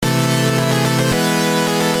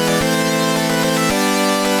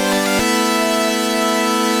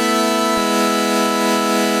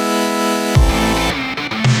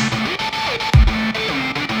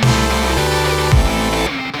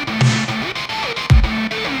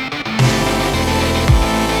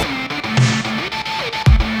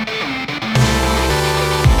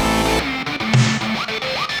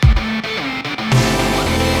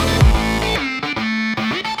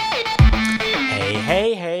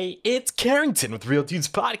Hey, it's Carrington with Real Dudes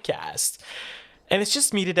Podcast. And it's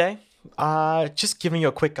just me today. Just giving you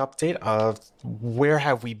a quick update of where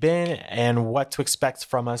have we been and what to expect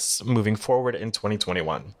from us moving forward in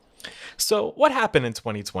 2021. So what happened in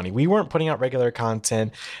 2020? We weren't putting out regular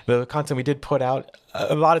content. The content we did put out,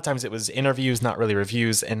 a lot of times it was interviews, not really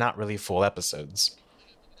reviews, and not really full episodes.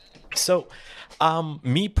 So,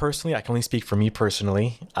 me personally, I can only speak for me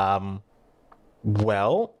personally.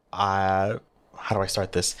 How do I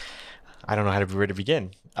start this? I don't know where to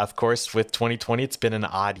begin. Of course, with 2020, it's been an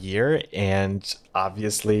odd year, and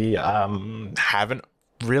obviously, haven't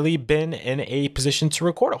really been in a position to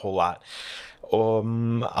record a whole lot. A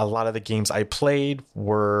lot of the games I played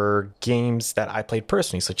were games that I played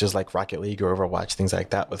personally, such as like Rocket League or Overwatch, things like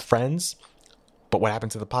that with friends. But what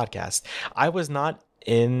happened to the podcast? I was not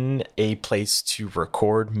in a place to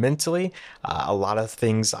record mentally. A lot of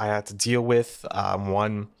things I had to deal with.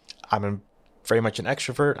 One, very much an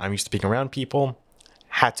extrovert. I'm used to being around people.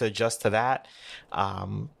 Had to adjust to that.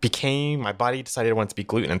 My body decided I wanted to be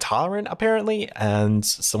gluten intolerant, apparently. And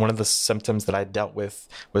so one of the symptoms that I dealt with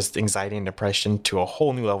was anxiety and depression to a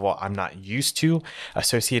whole new level I'm not used to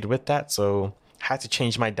associated with that. So had to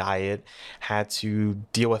change my diet, had to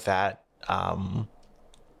deal with that.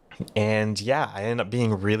 And yeah, I ended up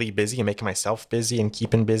being really busy and making myself busy and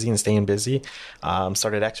keeping busy and staying busy.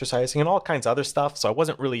 Started exercising and all kinds of other stuff. So I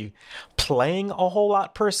wasn't really playing a whole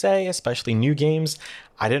lot per se, especially new games.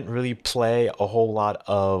 I didn't really play a whole lot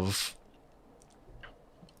of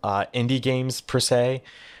indie games per se,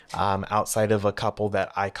 outside of a couple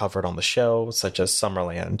that I covered on the show, such as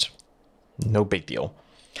Summerland. No big deal.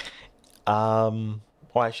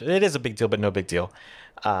 It is a big deal, but no big deal.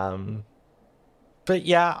 But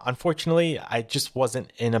yeah, unfortunately, I just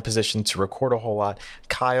wasn't in a position to record a whole lot.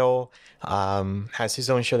 Kyle has his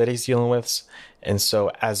own show that he's dealing with. And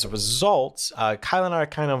so as a result, Kyle and I are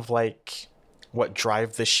kind of like what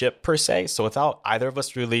drive the ship per se. So without either of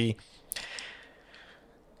us really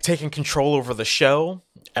taking control over the show,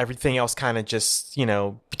 everything else kind of just,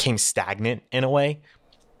 became stagnant in a way.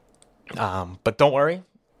 But don't worry,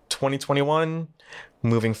 2021...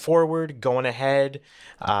 moving forward, going ahead,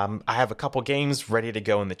 I have a couple games ready to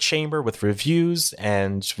go in the chamber with reviews,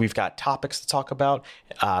 and we've got topics to talk about.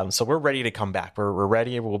 So we're ready to come back. We're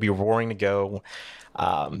ready. We'll be roaring to go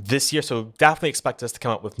this year. So definitely expect us to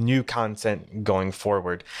come up with new content going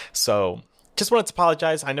forward. So just wanted to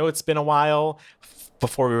apologize. I know it's been a while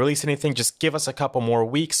before we release anything. Just give us a couple more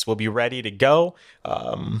weeks. We'll be ready to go.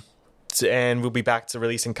 And we'll be back to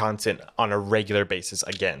releasing content on a regular basis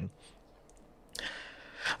again.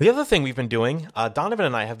 The other thing we've been doing, Donovan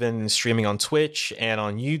and I have been streaming on Twitch and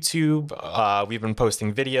on YouTube. We've been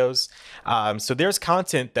posting videos. So there's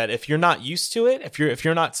content that if you're not used to it, if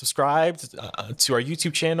you're not subscribed to our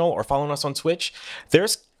YouTube channel or following us on Twitch,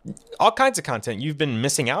 there's all kinds of content you've been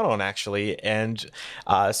missing out on, actually. And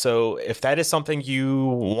so if that is something you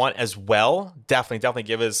want as well, definitely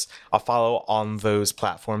give us a follow on those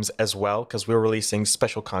platforms as well, because we're releasing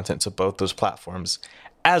special content to both those platforms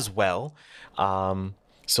as well.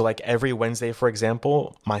 So like every Wednesday, for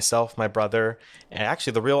example, myself, my brother, and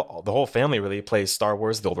actually the whole family really plays Star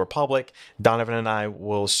Wars: The Old Republic. Donovan and I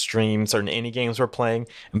will stream certain indie games we're playing.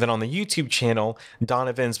 And then on the YouTube channel,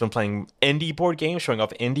 Donovan's been playing indie board games, showing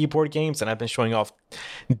off indie board games, and I've been showing off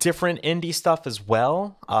different indie stuff as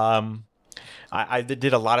well. I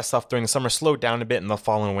did a lot of stuff during the summer, slowed down a bit in the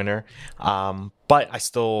fall and winter, but I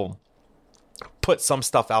still put some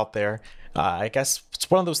stuff out there. I guess it's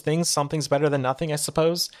one of those things. Something's better than nothing, I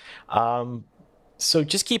suppose. So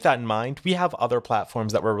just keep that in mind. We have other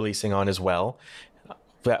platforms that we're releasing on as well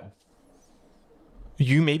that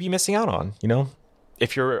you may be missing out on.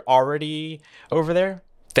 If you're already over there,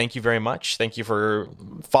 thank you very much. Thank you for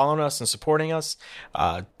following us and supporting us.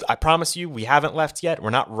 I promise you, we haven't left yet. We're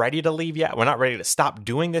not ready to leave yet. We're not ready to stop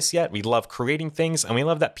doing this yet. We love creating things, and we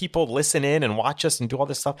love that people listen in and watch us and do all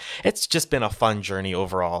this stuff. It's just been a fun journey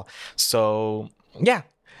overall. So, yeah,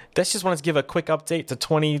 that's just wanted to give a quick update to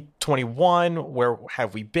 2021. Where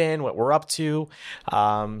have we been? What we're up to?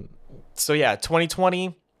 So, yeah,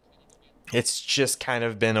 2020, it's just kind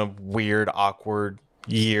of been a weird, awkward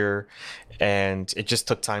year, and it just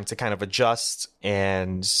took time to kind of adjust,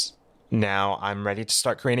 and now I'm ready to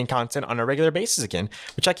start creating content on a regular basis again,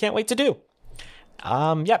 which I can't wait to do.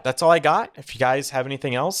 That's all I got. If you guys have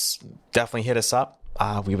anything else, definitely hit us up.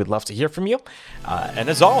 We would love to hear from you, and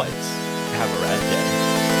as always, have a rad day.